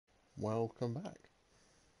Welcome back.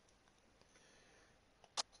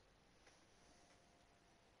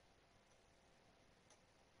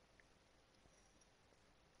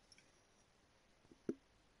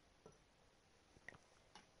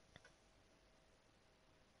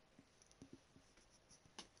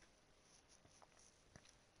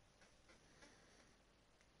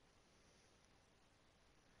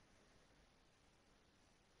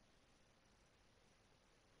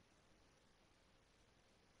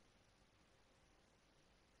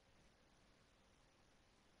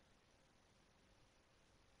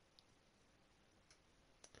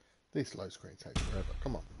 This low screen takes forever.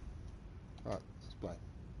 Come on. Alright, let's play.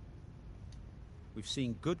 We've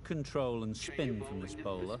seen good control and spin from this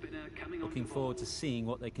bowler. Looking forward to seeing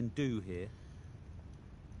what they can do here.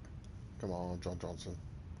 Come on, John Johnson.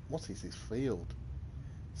 What is this field?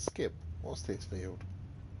 Skip, what's this field?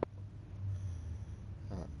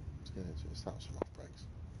 Alright, let's get into it. Start some off breaks.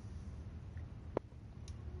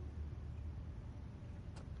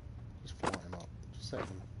 Just fly him up. Just set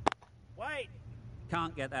him. Wait!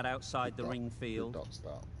 Can't get that outside the ring field. Good dot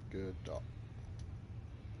start. Good dot.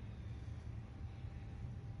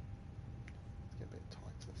 Let's get a bit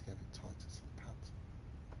tighter. Let's get a bit tighter to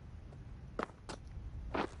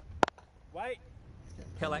the pads. Wait!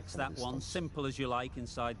 Collects that one, simple as you like,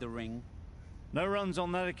 inside the ring. No runs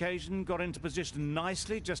on that occasion. Got into position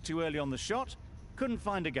nicely, just too early on the shot. Couldn't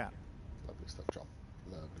find a gap. Lovely stuff, John.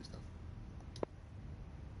 Lovely stuff.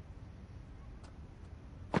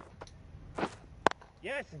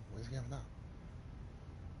 Yes! Where's he going with that?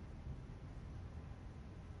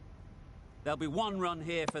 There'll be one run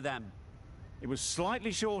here for them. It was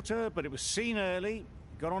slightly shorter, but it was seen early.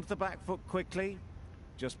 Got onto the back foot quickly.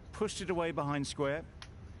 Just pushed it away behind square.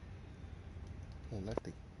 Oh,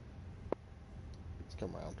 lefty. Let's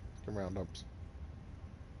come round. Come round ups.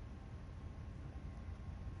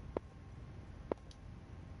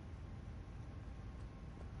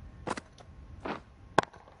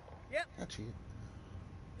 Yep. Catch you.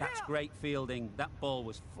 That's great fielding. That ball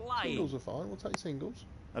was flying. Singles are fine. We'll take singles.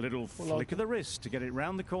 A little flick of the wrist to get it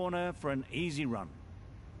round the corner for an easy run.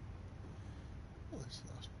 Oh, this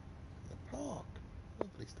is nice. In the park.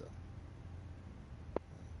 Lovely stuff.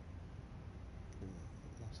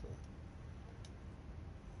 Nice little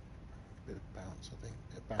bit of bounce, I think.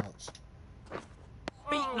 Bit of bounce.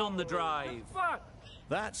 Beaten on the drive.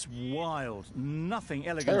 That's wild. Nothing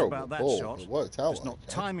elegant Terrible about that ball. shot. It worked out Just like not that.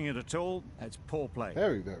 timing it at all. It's poor play.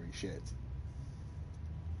 Very, very shit.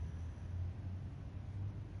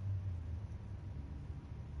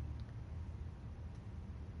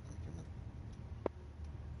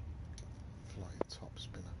 Fly top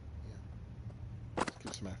spinner. Yeah. Let's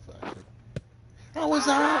give some effort, actually. How was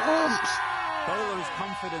that? Bowler is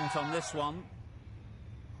confident on this one.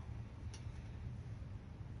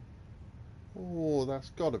 Oh,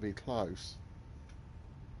 that's got to be close.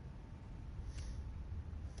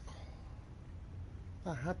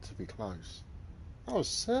 That had to be close. I was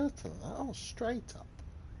certain of that. I was straight up.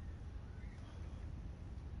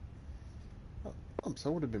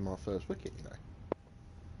 That would have been my first wicket, you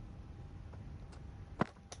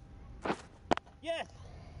know. Yes.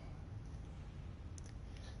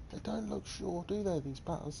 They don't look sure, do they, these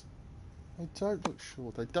batters? They don't look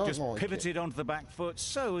sure. They don't Just like pivoted it. onto the back foot.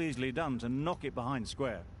 So easily done to knock it behind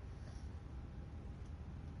square.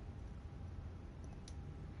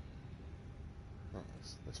 Right,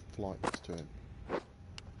 let's fly this to him.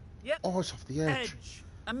 Yep. Oh, it's off the edge. Edge.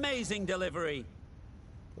 Amazing delivery.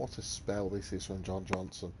 What a spell this is from John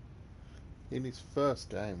Johnson. In his first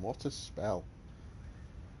game, what a spell.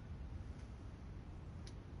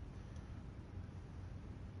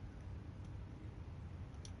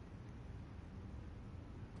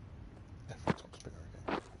 F top spinner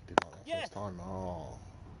again. He did like that first time. Oh.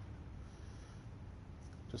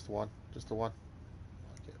 Just the one. Just the one.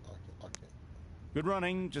 Like it, like it, like it. Good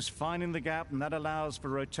running, just finding the gap, and that allows for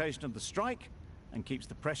rotation of the strike and keeps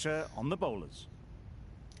the pressure on the bowlers.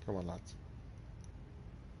 Come on, lads.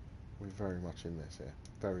 We're very much in this here.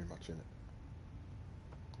 Very much in it.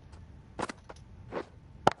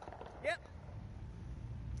 Yep.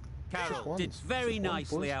 Carroll did very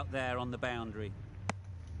nicely out there on the boundary.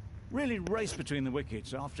 Really raced between the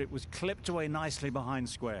wickets after it was clipped away nicely behind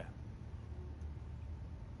square.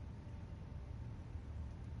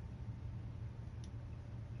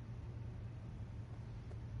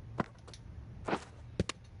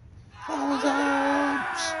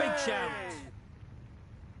 Big shout.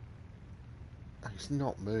 He's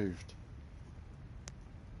not moved.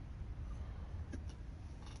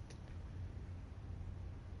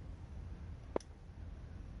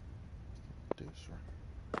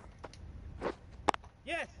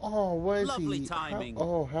 Yes. Oh, where's Lovely he? timing.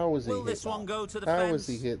 How was he Will hit this that? one go to the How fence? was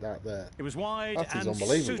he hit that there? It was wide That is and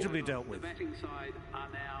unbelievable. suitably dealt with. The betting side are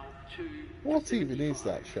now 2 What for even is 75.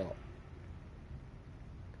 that shot?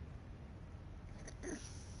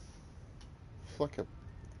 It's like a...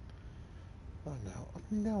 Oh no,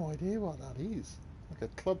 I've no idea what that is. Like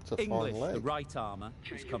a club to English, fine leg. the right armour,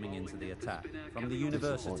 is coming into the attack from the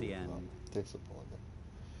university end. Disappointing.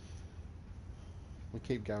 We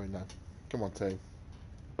keep going now. Come on, team.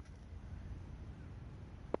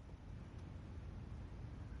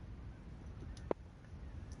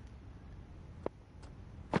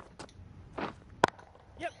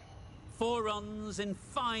 Yep. 4 runs in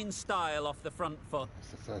fine style off the front foot.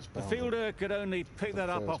 That's the first The boundary. fielder could only pick that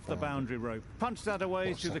up first off the boundary rope. Punched that away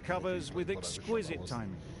Well, through the second, covers with whatever shot that exquisite was.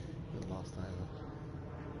 timing. The last over.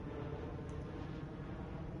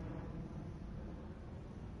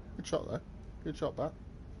 Good shot though. Good shot back.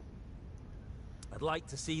 I'd like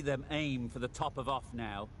to see them aim for the top of off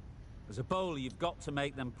now. As a bowler, you've got to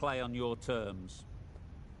make them play on your terms.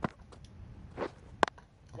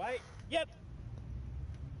 Right. Yep.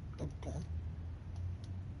 Oh, go on.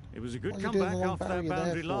 It was a good What are you doing comeback along after that barrier there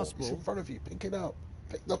boundary for? last It's ball. in front of you. Pick it up.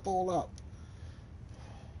 Pick the ball up.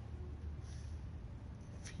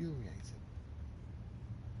 Infuriating.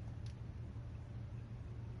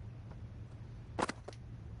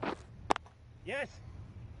 Yes.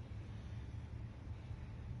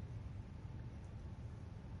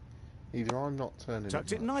 Either I'm not turning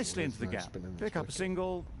Tucked it it much, or nicely there's into the no gap. spinning this Pick up a wicket.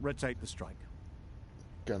 single, rotate the strike.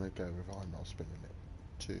 Gonna go with I'm not spinning it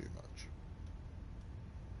too much.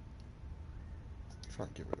 Try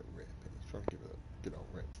and give it a rip. Try and give it a good old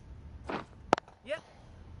rip. Yep.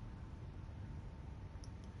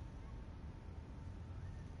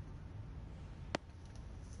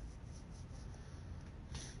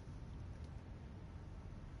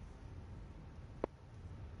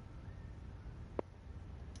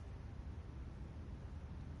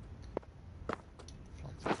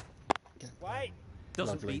 Get Wait.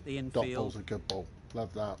 Doesn't Lovely. beat the Dot infield. ball's a good ball.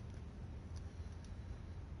 Love that.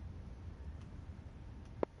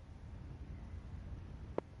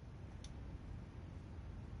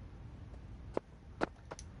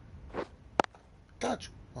 Catch!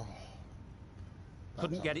 Oh. That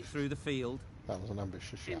Couldn't was get it ambitious. through the field. That was an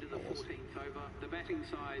ambitious shot. Into the That was. 14th over. The betting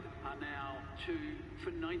side are now 2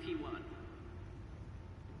 for 91.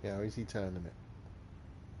 Yeah, is he turning it?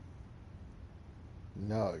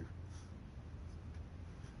 No.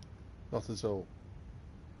 Not at all.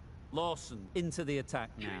 Lawson into the attack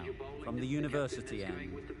now Change of bowling. from the captain university is going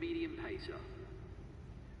end. with the medium pacer.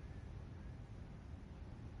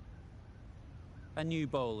 A new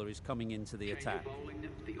bowler is coming into the Change of attack. bowling.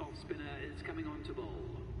 The off spinner is coming on to bowl.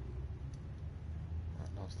 Right,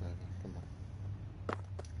 last over. Come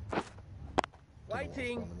on.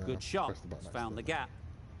 Waiting. Good shot. It's found the gap.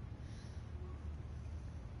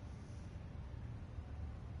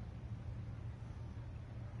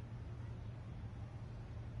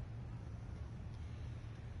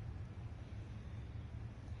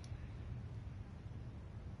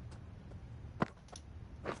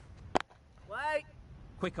 Wait.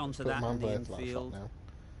 Quick onto Put that man in the there for that shot infield. now.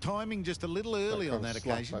 Timing just a little early on that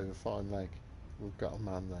Slap occasion. over fine leg. We've got a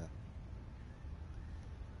man there.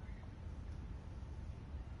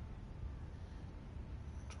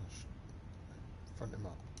 Try and front him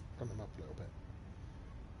up. Front him up a little bit.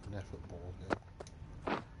 An effort ball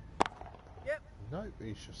here. Yep. No,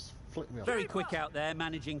 he's just flicked me off. Very quick out there,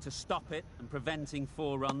 managing to stop it and preventing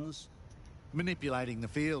 4 runs. Manipulating the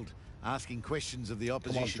field, asking questions of the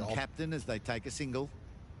opposition John. captain as they take a single.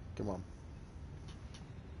 Come on.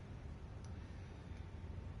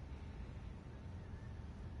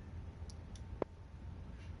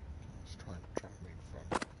 Let's try and trap me in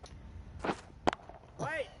front.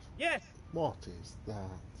 Wait. Yes. What is that?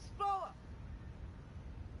 Bowler.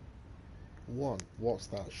 One, what's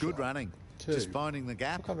that shot? Good running. Two, Just finding the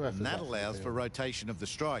gap, what kind of effort and is that that from allows the for field? rotation of the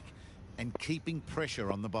strike and keeping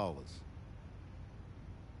pressure on the bowlers.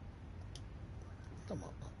 Come on,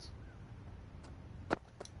 lads.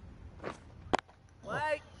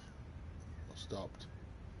 Wait. I stopped.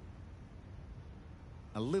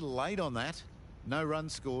 A little late on that. No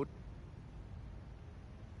runs scored.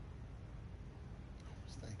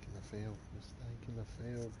 Mistake in the field. Mistake in the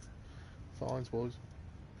field. Fines, boys.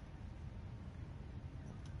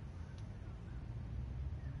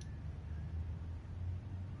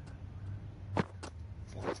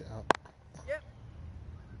 Flight it up. Yep.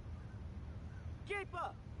 Keeper.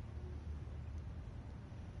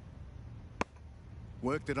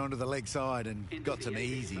 Worked it onto the leg side and Into got the some 18th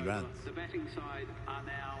easy over. runs. The betting side are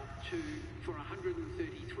now 2 for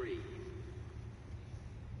 133.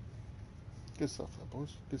 Good stuff there,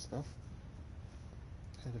 boys. Good stuff.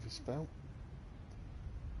 Head of his spell.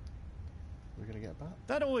 We're going to get back.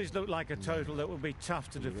 That always looked like a total that would be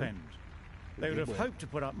tough to defend. They would have hoped to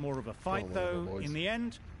put up more of a fight, though. In the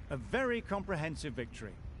end, a very comprehensive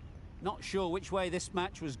victory. Not sure which way this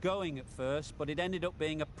match was going at first, but it ended up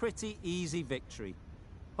being a pretty easy victory.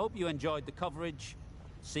 Hope you enjoyed the coverage.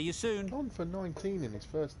 See you soon. On for 19 in his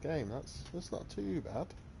first game. That's not too bad.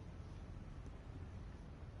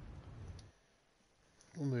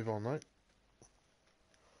 We'll move on now.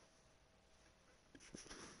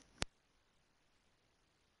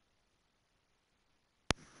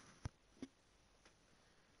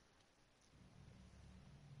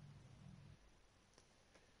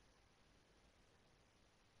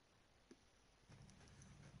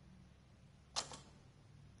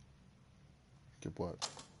 Good work.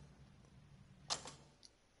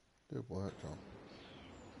 Good work, John.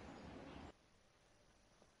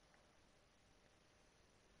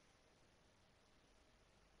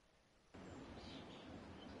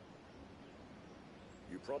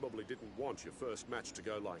 You probably didn't want your first match to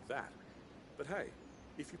go like that. But hey,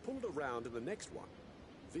 if you pull it around in the next one,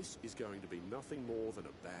 this is going to be nothing more than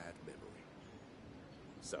a bad memory.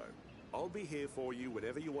 So, I'll be here for you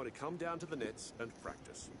whenever you want to come down to the nets and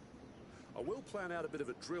practice. I will plan out a bit of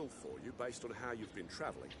a drill for you based on how you've been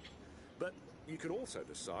travelling. But you can also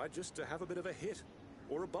decide just to have a bit of a hit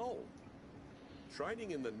or a bowl.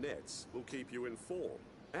 Training in the nets will keep you in form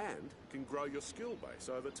and can grow your skill base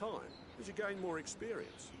over time as you gain more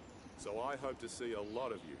experience. So I hope to see a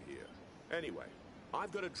lot of you here. Anyway,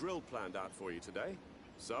 I've got a drill planned out for you today,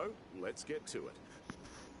 so let's get to it.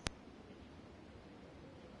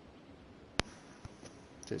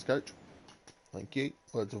 Cheers, coach. Thank you.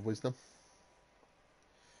 Words of wisdom.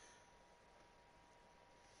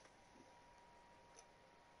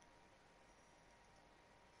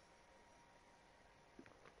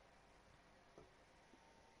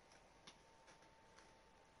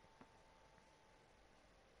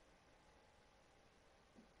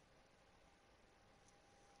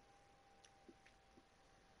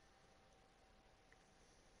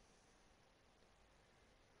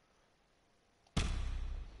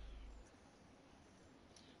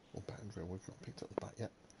 Or bat and drill. We've not picked up the bat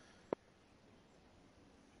yet.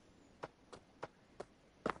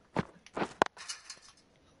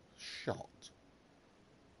 Shot.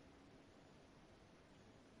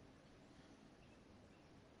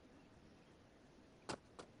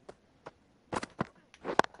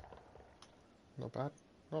 Not bad.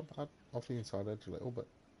 Not bad. Off the inside edge a little, but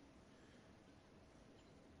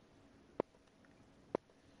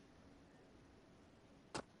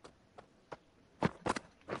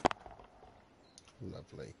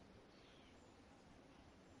lovely.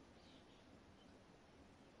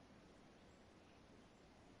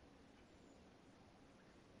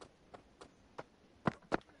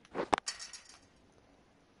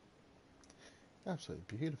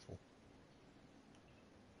 Absolutely beautiful.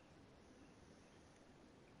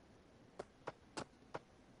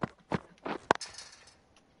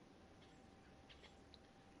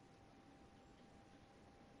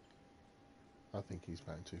 I think he's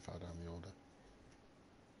batting too far down the order.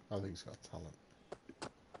 I think he's got talent.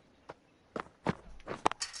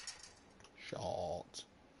 Shot.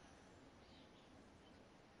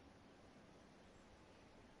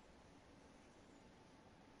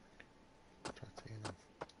 Try teeing off.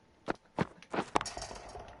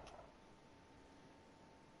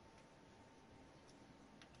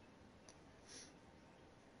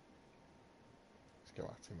 Let's go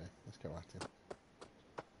at him here. Let's go at him.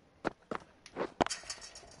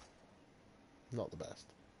 Not the best.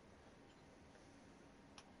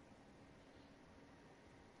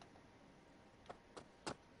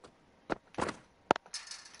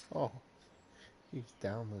 Oh, he's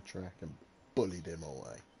down the track and bullied him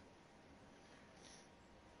away.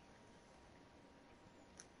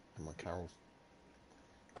 Come on, Carroll.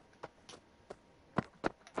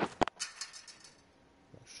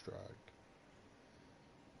 Strike.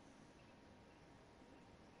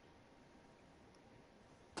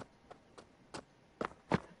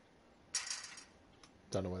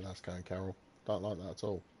 Don't know where that's going, Carroll. Don't like that at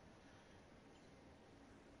all.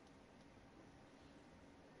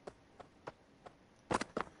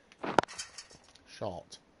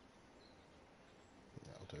 Shot.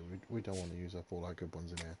 That'll do. We don't want to use up all our good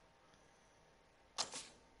ones in here.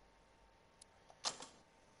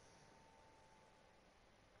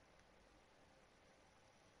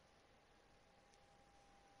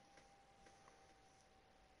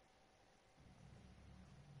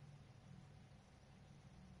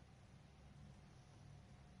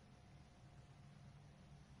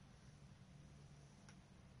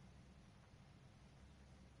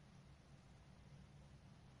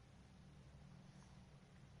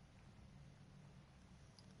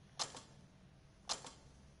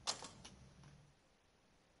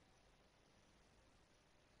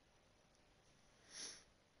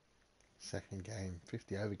 second game.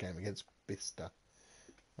 50 over game against Bicester.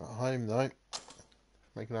 At home though.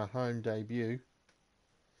 Making our home debut.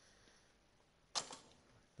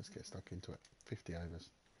 Let's get stuck into it. 50 overs.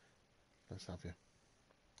 Let's have you.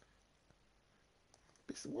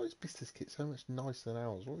 Why is Bicester's kit so much nicer than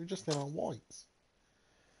ours? We're just in our whites.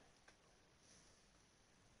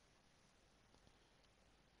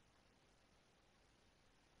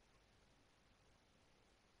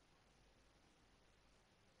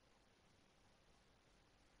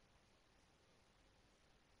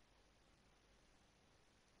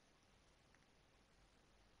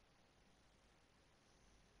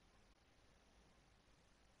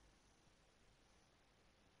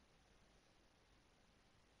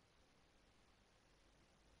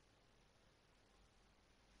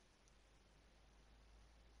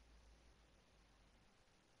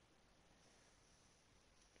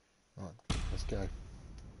 Right, let's go.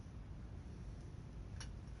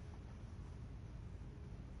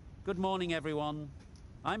 Good morning, everyone.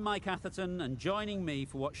 I'm Mike Atherton, and joining me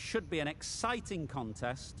for what should be an exciting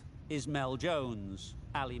contest is Mel Jones,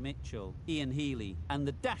 Ali Mitchell, Ian Healy, and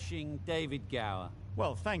the dashing David Gower.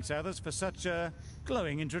 Well, thanks, Athers, for such a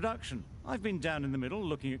glowing introduction. I've been down in the middle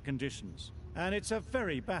looking at conditions, and it's a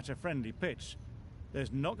very batter-friendly pitch.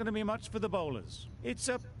 There's not going to be much for the bowlers. It's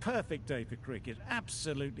a perfect day for cricket,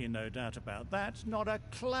 absolutely no doubt about that. Not a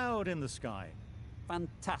cloud in the sky.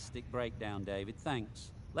 Fantastic breakdown, David,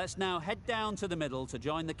 thanks. Let's now head down to the middle to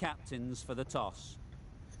join the captains for the toss.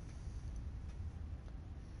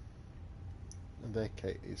 And their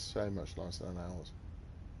kit is so much nicer than ours.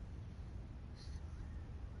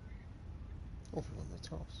 Off we won the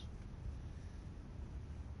toss.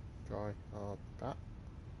 Try hard bat.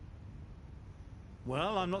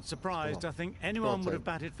 Well, I'm not surprised. I think anyone would have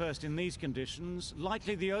batted first in these conditions.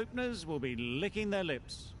 Likely the openers will be licking their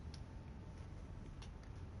lips.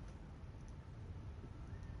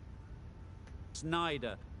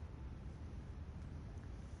 Snyder.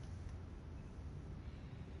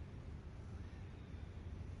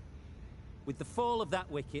 With the fall of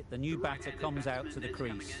that wicket, the new batter comes out to the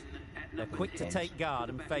crease. They're quick to take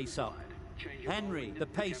guard and face up. Henry, the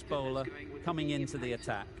pace bowler, coming into the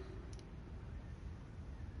attack.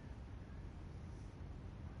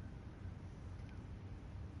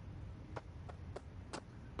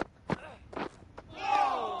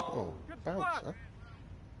 Oh, bouncer.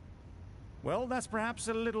 Well, that's perhaps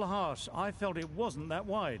a little harsh. I felt it wasn't that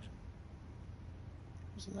wide.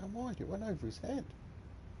 Wasn't that wide? It went over his head.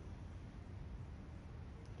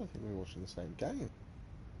 I don't think we were watching the same game.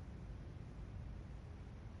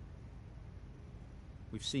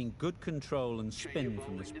 We've seen good control and spin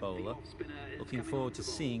from this bowler. Looking forward to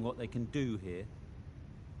seeing what they can do here.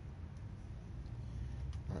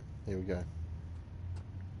 Right, here we go.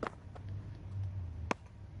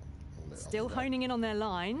 Still honing in on their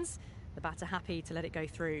lines. The batter happy to let it go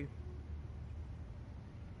through.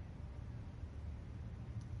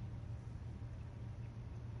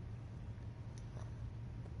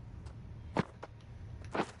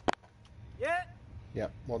 Yeah.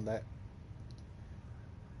 Yep, one there.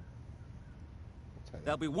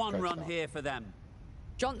 There'll be one run here for them.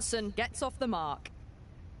 Johnson gets off the mark.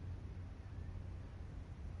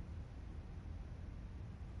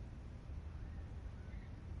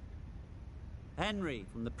 Henry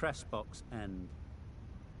from the press box end.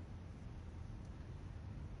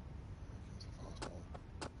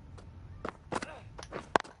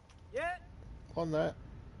 Yeah. On there.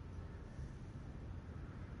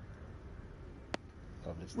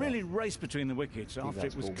 Lovely stuff. Really raced between the wickets after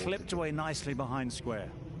it was ball clipped away nicely behind square.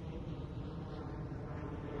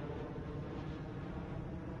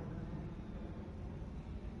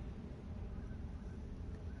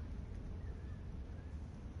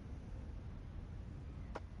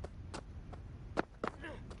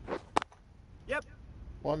 Yep.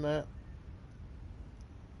 One there.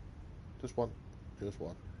 Just one. Just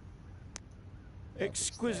one.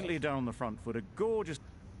 Exquisitely done on the front foot. A gorgeous.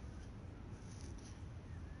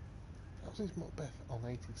 That was Macbeth on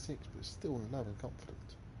 86, but still low and confident.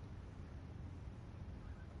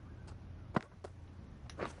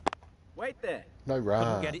 Wait there. No Couldn't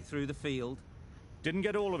run. get it through the field. Didn't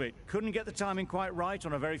get all of it. Couldn't get the timing quite right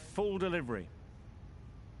on a very full delivery.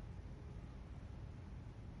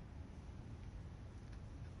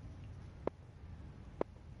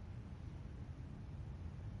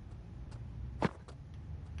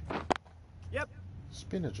 Yep.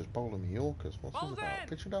 Spinner just bowling me Yorkers. What's all about?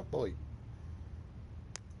 Pitch it up, boy.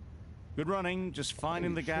 Good running, just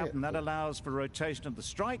finding the gap, and that allows for rotation of the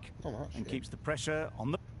strike and keeps the pressure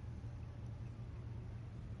on the...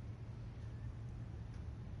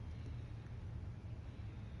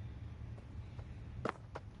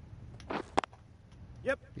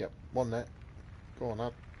 Yep, one net. Go on,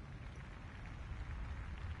 Ad.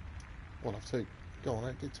 One have two. Go on,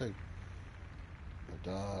 Ad, get two.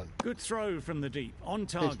 We're done. Good throw from the deep, on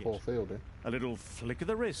Piss target. poor fielding. A little flick of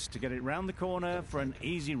the wrist to get it round the corner for an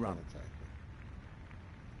easy run.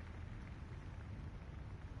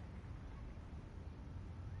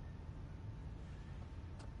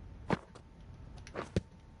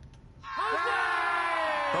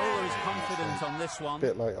 Bowler is confident on this one.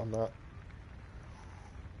 Bit late on that.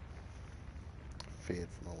 Feared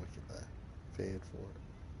for my wicket there. Feared for it.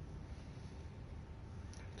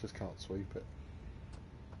 Just can't sweep it.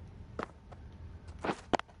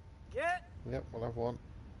 Yeah. Yep, we'll have one.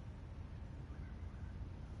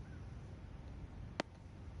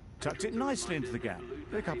 Tucked it nicely into the gap.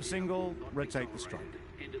 Pick up a single, rotate the strike.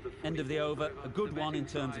 End of the over, a good one in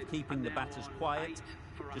terms of keeping the batters quiet.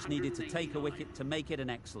 Just needed to take a wicket to make it an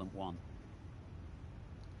excellent one.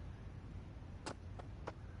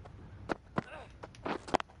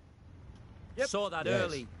 Yep. Saw that Yes.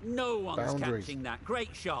 early. No one's Boundaries. catching that.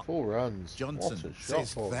 Great shot. 4 runs. Johnson What a shot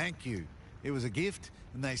says for. thank you. It was a gift,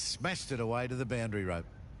 and they smashed it away to the boundary rope.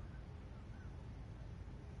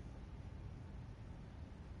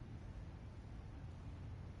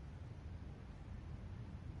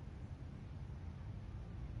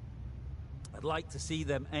 I'd like to see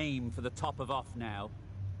them aim for the top of off now.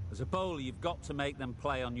 As a bowler, you've got to make them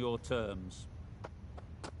play on your terms.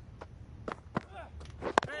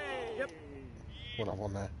 One up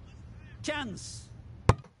one there. Chance!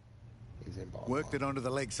 He's in by Worked it onto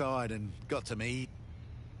the leg side and got to me.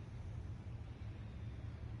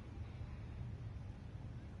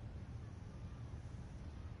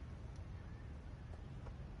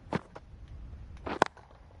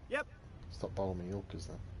 Yep. Stop bowling me Yorkers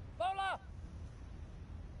then. Bowler.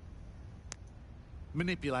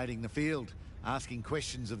 Manipulating the field, asking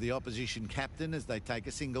questions of the opposition captain as they take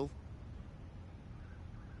a single.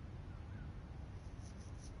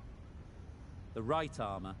 The right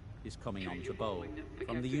armour is coming on to bowl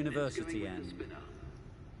from the university end.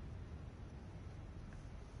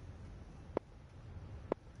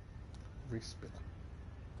 Wrist spinner.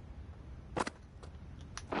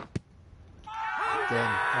 Again.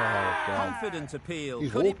 Oh, God. Confident appeal.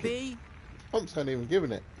 He's Could it walking. be? Pumps ain't even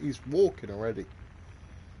giving it. He's walking already.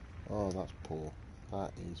 Oh, that's poor.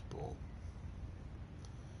 That is poor.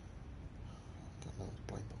 I don't know what to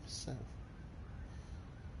blame on myself.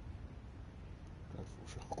 Dreadful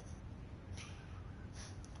shot.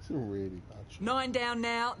 It's a really bad shot. 9 down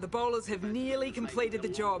now. The bowlers have nearly completed the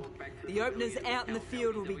job. The openers out in the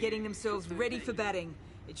field will be getting themselves ready for batting.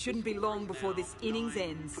 It shouldn't be long before this innings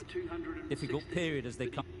ends. Difficult period as they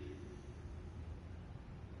come.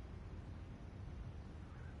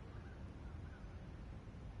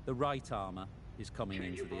 The right armour is coming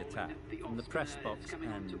into the attack from the press box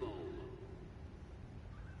end.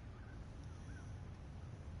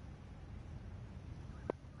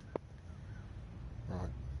 Right.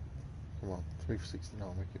 Come on. 3 for 69.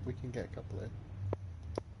 We can get a couple in.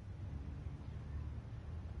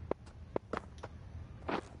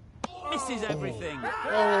 Misses everything.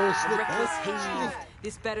 Oh, A reckless heave.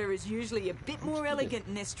 This batter is usually a bit more elegant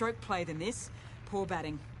in their stroke play than this. Poor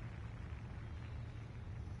batting.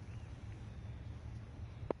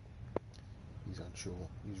 He's unsure.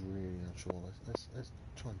 He's really unsure. Let's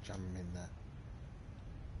try and jam him in there.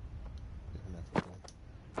 Bit of an effort on.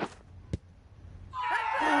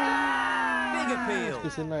 Big appeal.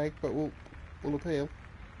 It's in leg, but we'll appeal.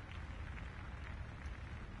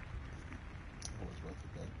 Always worth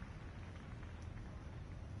a go.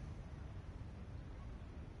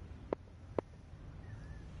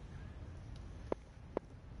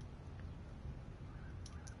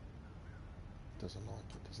 Doesn't like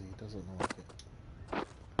it, does he? He doesn't like it.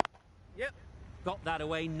 Yep. Got that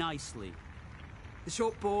away nicely. The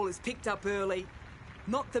short ball is picked up early.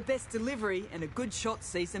 Not the best delivery, and a good shot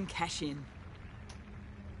sees them cash in.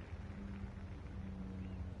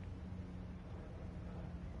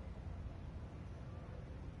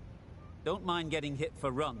 Don't mind getting hit for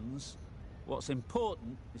runs. What's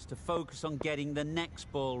important is to focus on getting the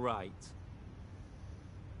next ball right.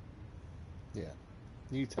 Yeah.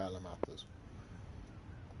 You tell him matters.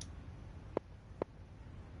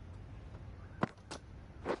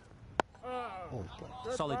 Oh,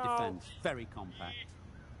 God. Solid defence, very compact.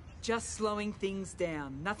 Just slowing things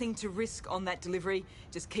down. Nothing to risk on that delivery,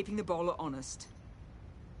 just keeping the bowler honest.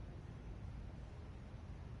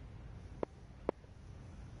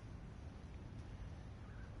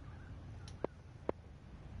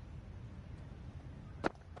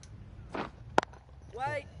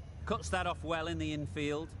 Wait. Cuts that off well in the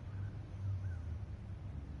infield.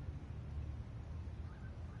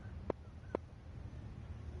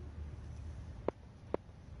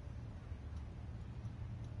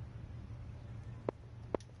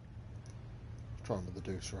 Try him with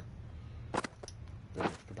the deucer. Bit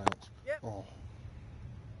extra bounce. Yep. Oh.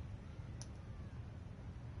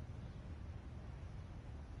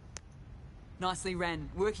 Nicely ran,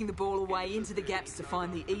 working the ball away into the gaps to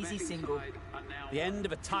find the easy single. The end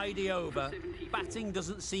of a tidy over. Batting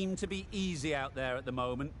doesn't seem to be easy out there at the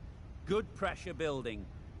moment. Good pressure building.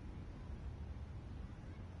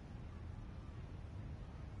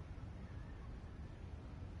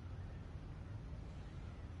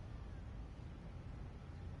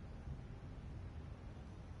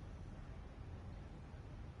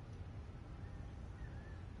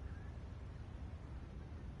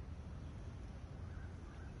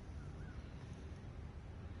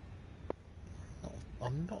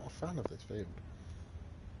 I'm not a fan of this field.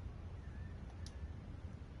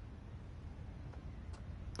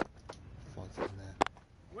 Flies it in there.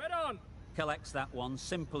 Wet on. Collects that one,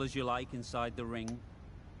 simple as you like, inside the ring.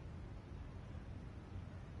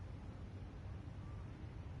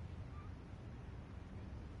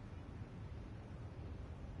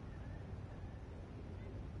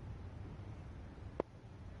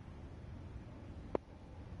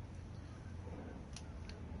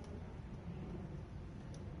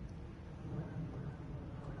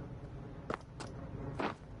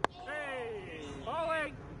 Hey,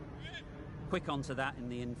 bowling. Quick onto that in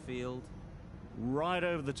the infield. Right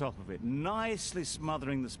over the top of it, nicely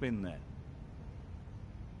smothering the spin there.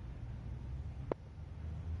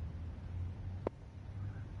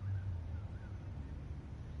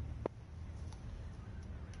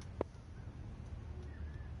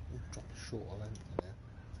 Drop a shorter length in there.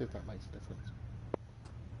 See if that makes a difference.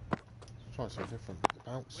 Let's try something different. The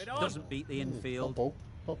bounce. Wait on. Doesn't beat the infield. Not ball.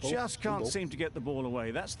 Not ball. Just Good can't ball. seem to get the ball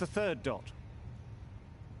away. That's the third dot.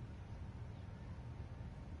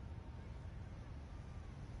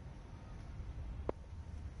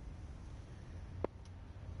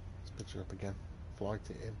 Let's pitch it up again. Flight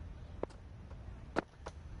it in.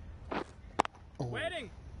 Oh. Wedding.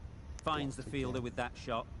 Finds the Blocked fielder again. with that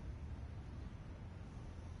shot.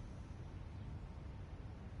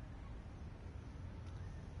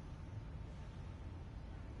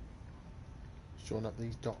 Shorten up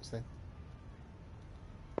these dots then.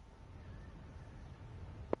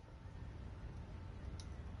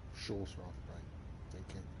 Short rather right.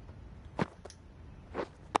 Thinking.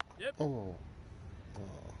 Yep. Oh.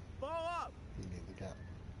 Oh. Bow up. You need the gap.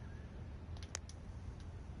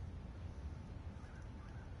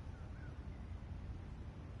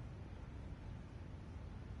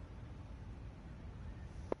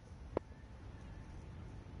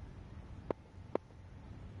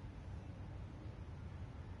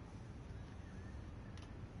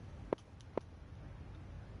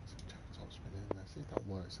 Top spin in there. See if that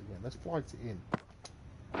works again. Let's flight it in.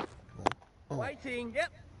 Come on. Oh, Waiting.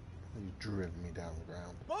 Yep. you've driven me down the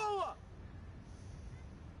ground. Bow up.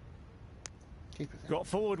 Keep it there. Got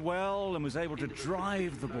forward well and was able to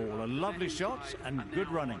drive the ball. A lovely shot and good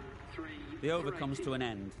running. The over comes to an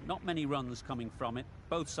end. Not many runs coming from it.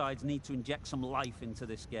 Both sides need to inject some life into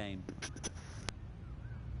this game.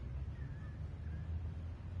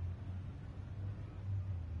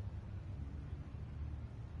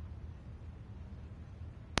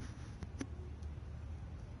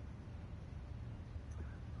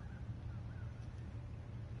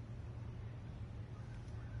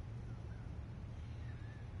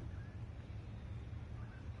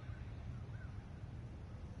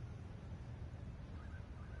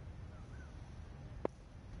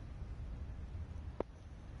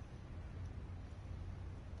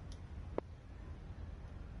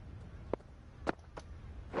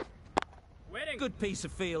 Wedding. Good piece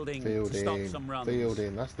of fielding to stop Fielding. some runs.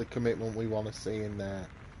 Fielding. That's the commitment we want to see in there.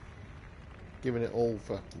 Giving it all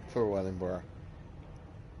for Wellingborough.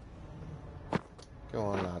 Go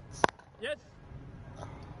on, lads. Yes.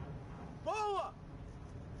 Bow up.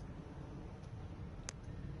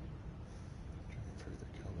 Through the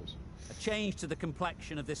colours. A change to the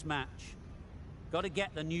complexion of this match. Got to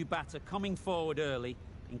get the new batter coming forward early,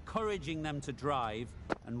 encouraging them to drive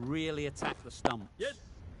and really attack the stumps. Yes.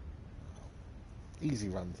 Easy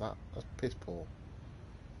runs that. That's piss poor.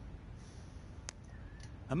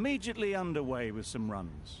 Immediately underway with some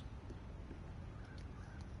runs.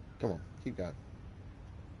 Come on, keep going.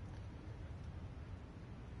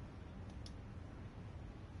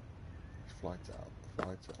 Flight it up.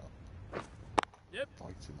 Flight it up. Yep.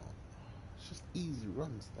 Fighting on. It's just easy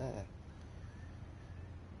runs there.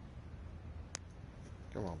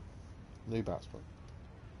 Come on. New batsman.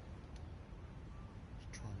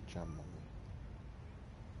 Just try and jam on me.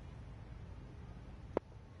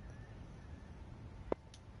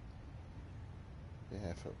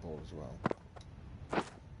 Yeah, football as well.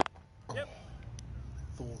 Yep.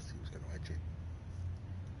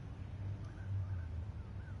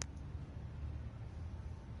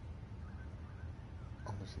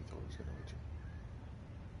 Honestly thought it was going to reach him.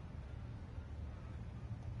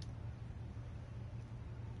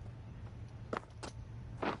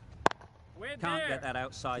 We're Can't there. get that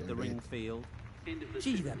outside the ring field.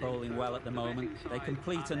 Gee, they're bowling well at the moment. They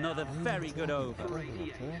complete another very good over.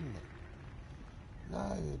 No,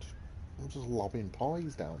 I'm just lobbing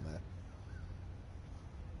pies down there.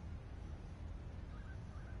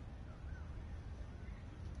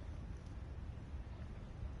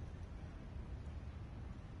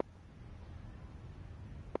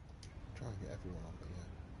 Try and get everyone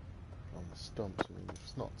on the stumps. I mean, if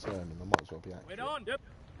it's not turning, they might as well be accurate. We're on. Yep.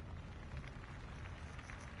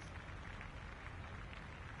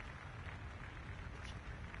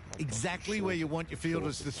 Exactly where you want your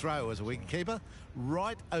fielders to throw as a wicketkeeper,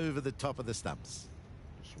 right over the top of the stumps.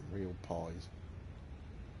 Just some real pies.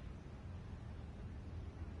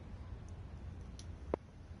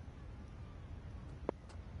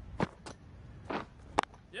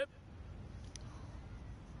 Yep.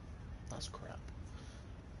 That's crap.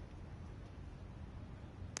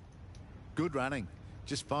 Good running.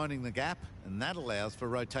 Just finding the gap, and that allows for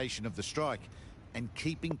rotation of the strike and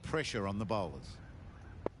keeping pressure on the bowlers.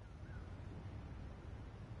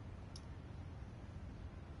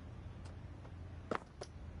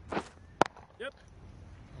 Yep.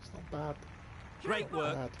 That's not bad. Great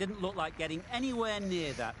work. Didn't look like getting anywhere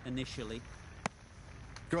near that initially.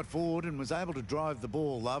 Got forward and was able to drive the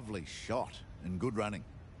ball. Lovely shot and good running.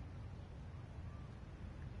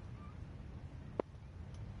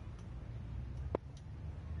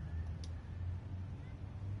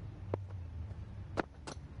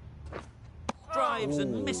 Drives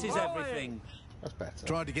and misses everything. That's better.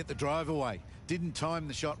 Tried to get the drive away. Didn't time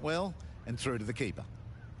the shot well and through to the keeper.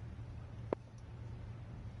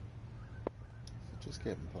 Just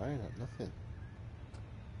keep them playing at nothing.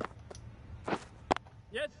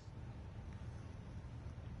 Yes.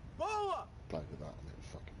 Bowler. Played with that and it was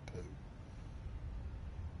fucking poo.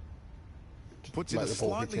 Puts in Let a the ball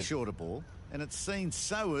hit slightly him. shorter ball, and it's seen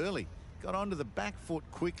so early. Got onto the back foot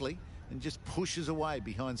quickly and just pushes away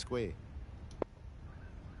behind square.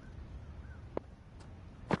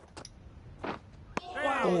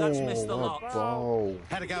 Wow, that's missed a lot. Oh,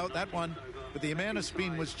 Had a go at that one, but the amount of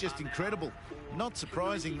spin was just incredible. Not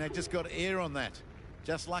surprising, they just got air on that.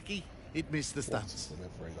 Just lucky, it missed the stumps.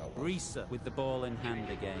 delivery that one. Reeser with the ball in hand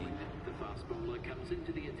again. The fast bowler comes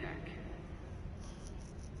into the attack.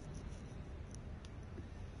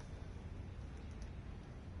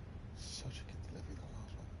 Such a good delivery that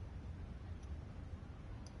last one.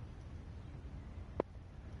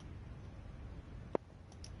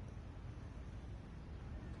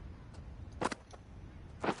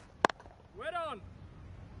 We're on.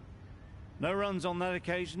 No runs on that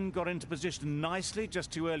occasion. Got into position nicely,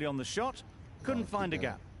 just too early on the shot. Couldn't find a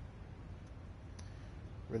gap.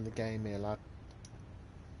 We're in the game here, lad.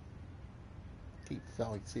 Keep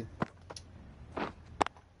fighting.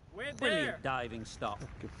 We're there. Brilliant diving stop.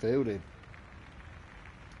 Good fielding.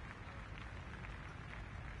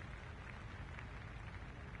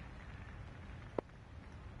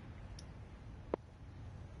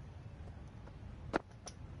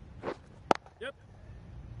 Yep.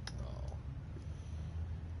 Oh.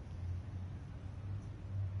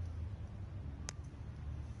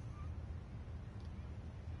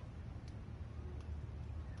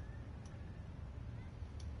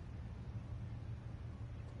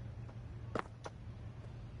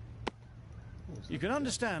 You can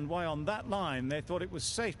understand why on that line they thought it was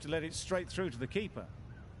safe to let it straight through to the keeper.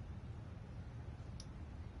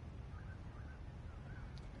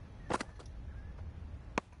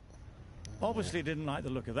 Obviously didn't like the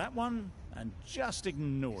look of that one and just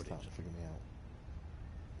ignored it. Starting to figure me out.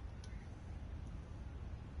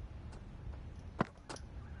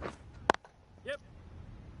 Yep.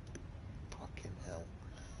 Fucking hell.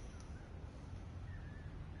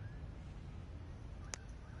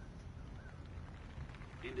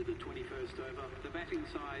 Into the 21st over. The batting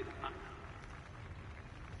side up.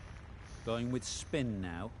 Going with spin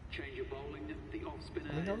now. Change of bowling. The off spinner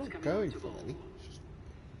I mean, I'm is not coming going on to for bowl. any. It's just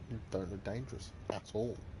you don't look dangerous at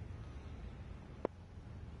all.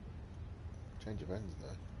 Change of ends though.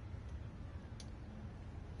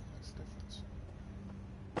 Makes a difference.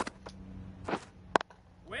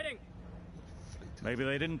 Wedding. Fleet. Maybe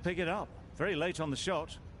they didn't pick it up. Very late on the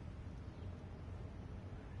shot.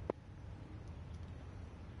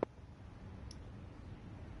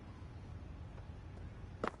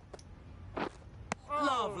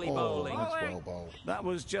 Lovely Oh, bowling. that's well bowled. That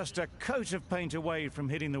was just a coat of paint away from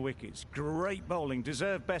hitting the wickets. Great bowling.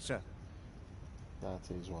 Deserved better. That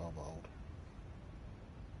is well bowled.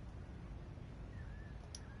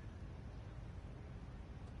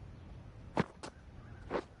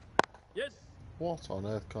 What on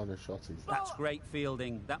earth kind of shot is that? That's great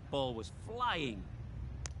fielding. That ball was flying.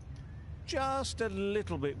 Just a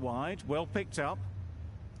little bit wide, well picked up.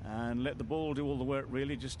 And let the ball do all the work,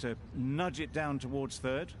 really, just to nudge it down towards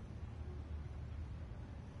third.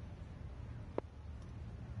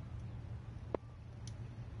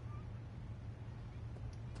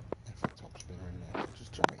 Top spinner in there.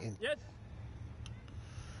 Just jump it in. Yes.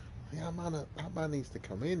 Yeah, that man needs to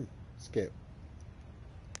come in, Skip.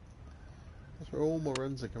 That's where all my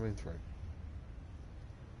runs are coming through.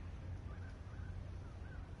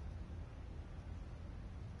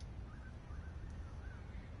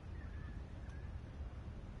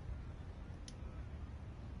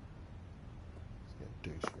 Let's get a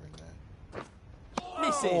deucer in there.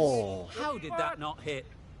 Misses. Oh. How did that not hit?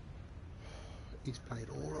 He's played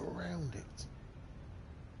all around it.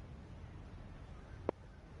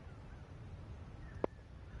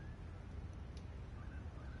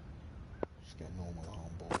 Just get a normal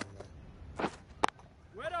arm ball in there.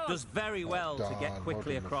 Well done. Does very well to get Done,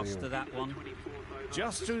 quickly holding the across field. to that one.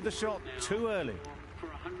 Just threw the shot too early. For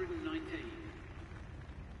 119.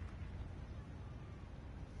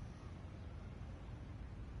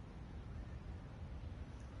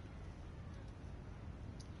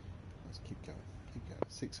 Let's keep going. Keep going.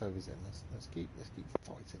 6 overs in. Let's keep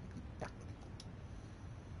fighting. Keep battling.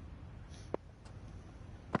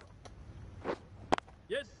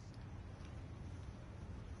 Yes.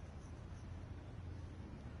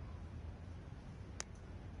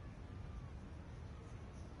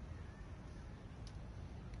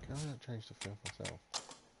 Can I not change the field myself?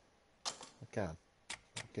 I can.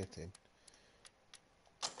 I'll get in.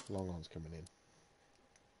 Long on's coming in.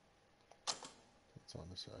 It's on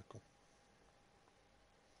the circle.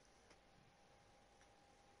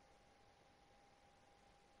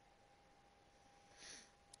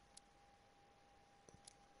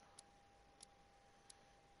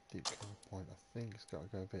 Deep cover point, I think it's got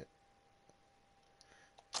to go a bit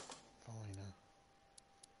finer.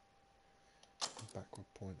 Backward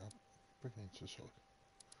point up, bring it into sort of,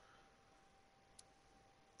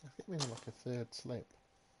 I think maybe like a third slip.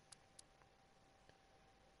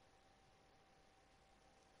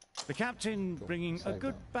 The captain Cool. bringing a Save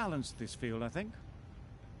good that. balance to this field, I think.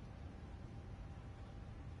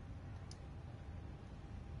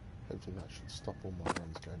 Hopefully that should stop all my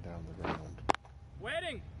runs going down the ground.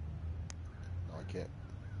 Waiting. Like it.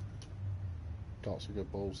 Dots are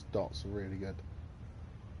good balls, dots are really good.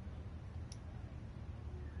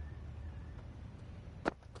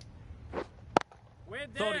 We're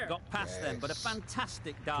Thought there. it got past them, but a Yes.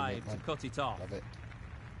 fantastic dive to man. cut it off. Love it.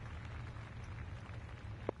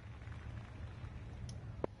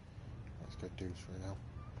 Let's go deuce for now.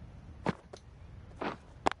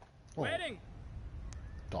 Oh, Waiting.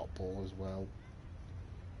 dot ball as well.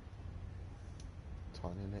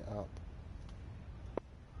 Tightening it up.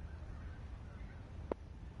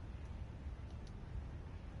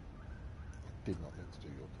 I did not mean to do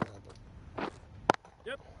your curve, but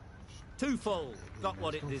Yep. Too full. Got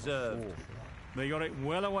what it It's gone for deserved. 4 for that. They got it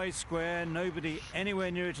well away square, nobody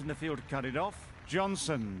anywhere near it in the field to cut it off.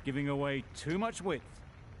 Johnson giving away too much width.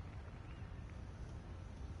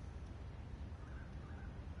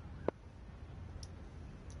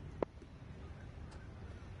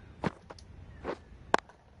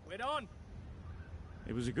 We're on.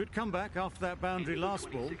 It was a good comeback after that boundary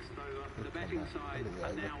last ball. 26th over. The batting side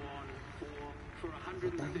are now on for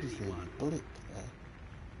The boundary's nearly 151. blip there.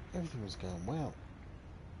 Everything was going well.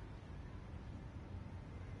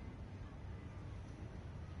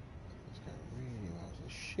 It was going really well. It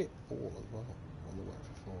was a shit ball as well on the way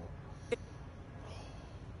for 4.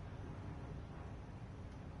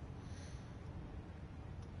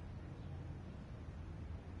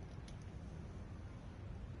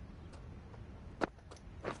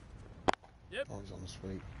 Yep. Oh, he's on the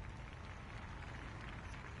sweep.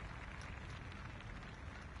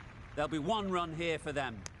 There'll be 1 run here for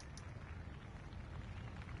them.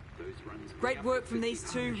 Those runs Great work from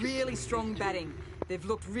these two, really strong batting. They've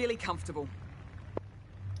looked really comfortable.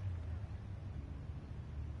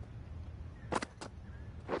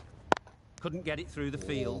 Couldn't get it through the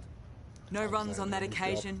field. No runs on that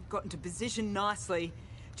occasion, got into position nicely,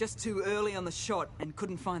 just too early on the shot and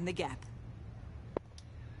couldn't find the gap.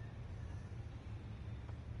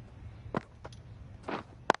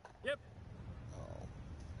 Yep. Oh,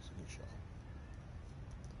 it's a good shot.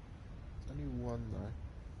 It's only 1 though.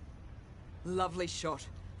 Lovely shot.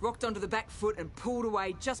 Rocked onto the back foot and pulled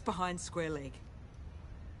away just behind square leg.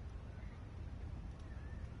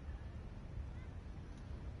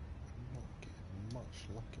 I'm not getting much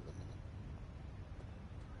luck at the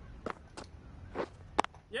minute.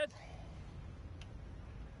 Yes.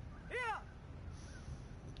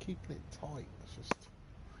 keeping it tight. It's just...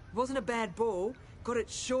 It wasn't a bad ball, got it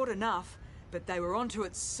short enough, but they were onto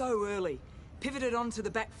it so early. Pivoted onto the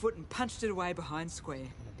back foot and punched it away behind square.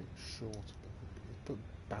 A bit short, but put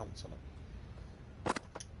bounce on it.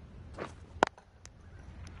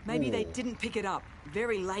 Maybe they Ooh. didn't pick it up.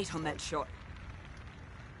 Very late on that shot.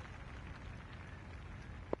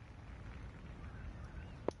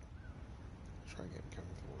 Try and get him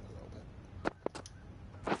coming forward a little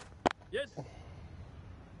bit. Yes. Just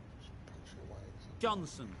punch it away.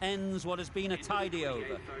 Johnson ends what has been a tidy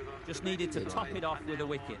over. Just needed to top it off with a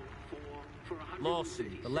wicket.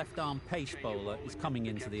 Lawson, the left-arm pace bowler, is coming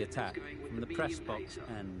into the attack from the press box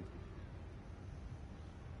end.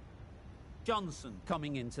 Johnson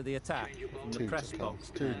coming into the attack from the Two press to come. box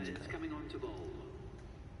Two end. to come.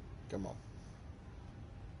 Come on.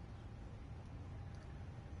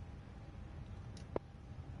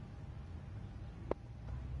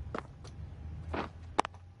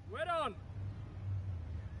 Wet on.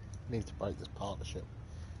 We need to break this partnership.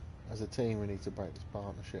 As a team, we need to break this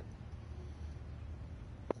partnership.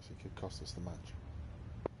 Else it could cost us the match.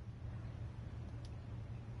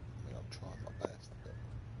 I mean, I'm trying my best.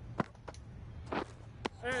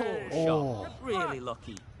 Poor Oh. shot. Really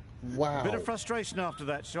lucky. Wow. Bit of frustration after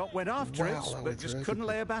that shot. Went after Wow, it, that but was just terrific. couldn't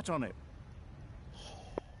lay a bat on it.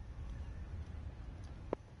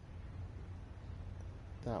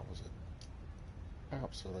 That was an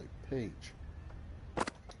absolute peach.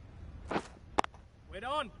 Wet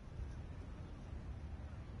on.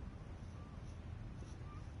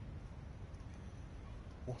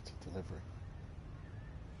 What a delivery.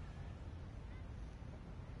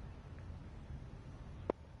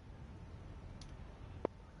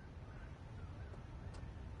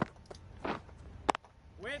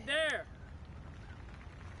 Wet there.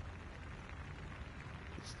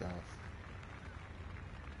 Good stuff.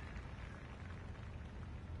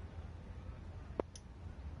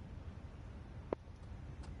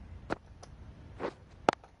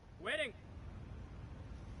 Wetting.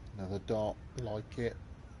 Another dot, like it.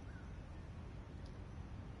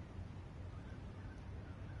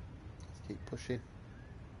 Let's keep pushing.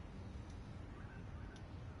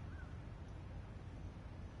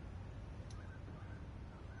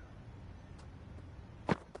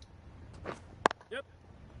 Yep.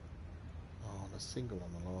 Oh, and a single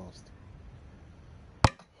on the last.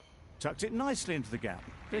 Tucked it nicely into the gap.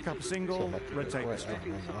 Pick up a So single, lucky it rotate the went strike. out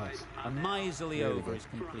on the last. A miserly Really over good. is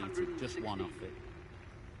completed, just one off it.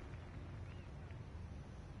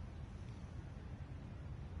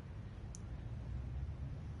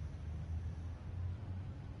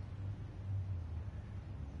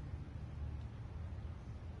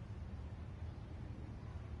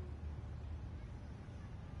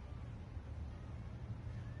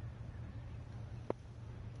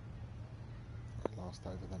 Last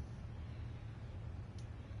over them.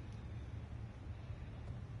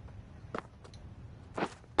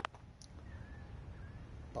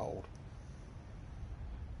 Bold.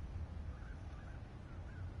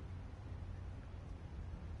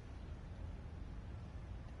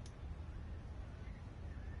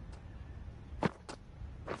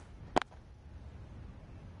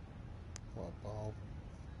 What bold.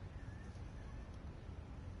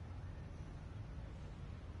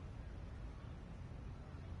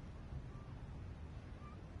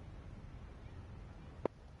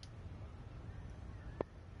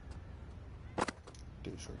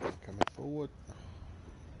 Do so again coming forward.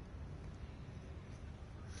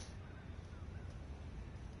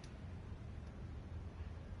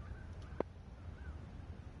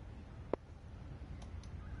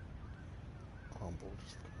 Arm ball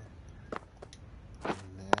just come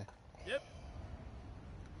in there. Yep.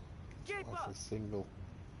 Off a single.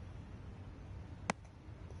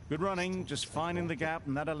 Good running, just finding the gap,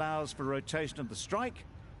 and that allows for rotation of the strike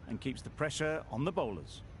and keeps the pressure on the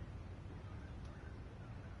bowlers.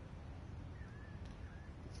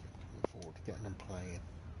 Coming forward, getting them playing.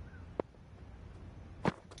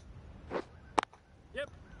 Yep.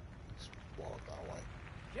 Just wallop that way.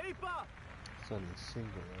 Keep up. It's only a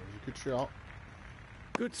single there. It was a good shot.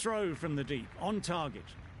 Good throw from the deep, on target.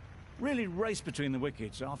 Really raced between the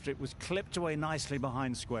wickets after it was clipped away nicely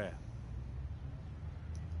behind square.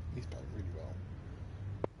 He's playing really well.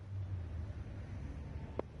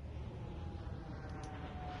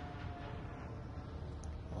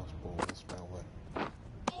 Last ball as well then.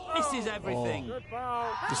 This is everything. Good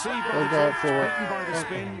ball. Deceived by We'll the go drop, for it. beaten by the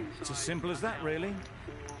spin. It's as simple as that, really.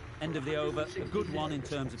 End of the over. A good one in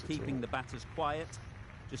terms of keeping the batters quiet.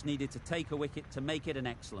 Just needed to take a wicket to make it an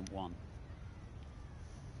excellent one.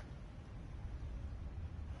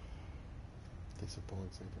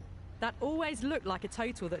 Disappointing. That always looked like a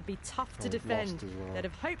total that would be tough to we've defend. lost as well. They'd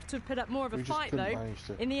have hoped to have put up more of a We just fight, couldn't though. manage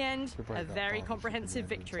to- In the end, to break a that very partnership comprehensive at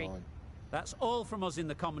the end of victory. time. That's all from us in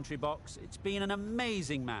the commentary box. It's been an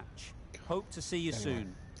amazing match. Hope to see you Anyway,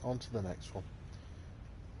 soon. on to the next one.